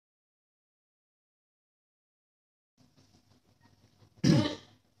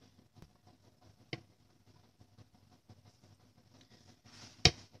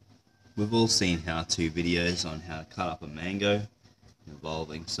We've all seen how-to videos on how to cut up a mango,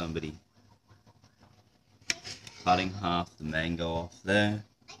 involving somebody cutting half the mango off there,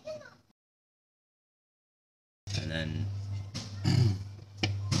 and then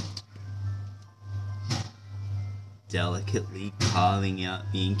delicately carving out,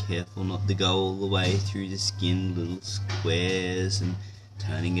 being careful not to go all the way through the skin, little squares, and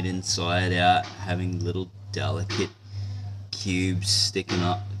turning it inside out, having little delicate cubes sticking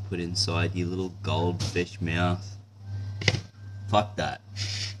up to put inside your little goldfish mouth. Fuck that.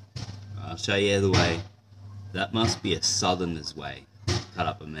 I'll show you the way. That must be a southerner's way to cut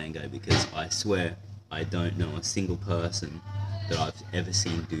up a mango, because I swear I don't know a single person that I've ever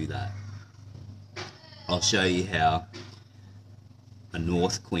seen do that. I'll show you how a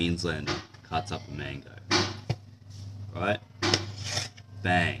North Queenslander cuts up a mango. Right?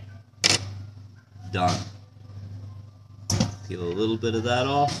 Bang. Done. Peel a little bit of that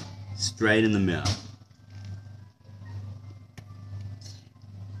off, straight in the mouth.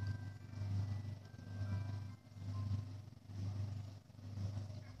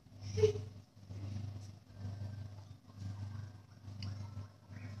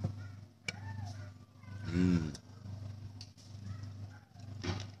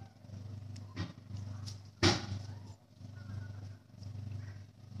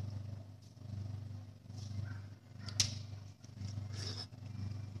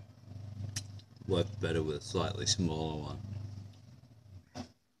 Works better with a slightly smaller one.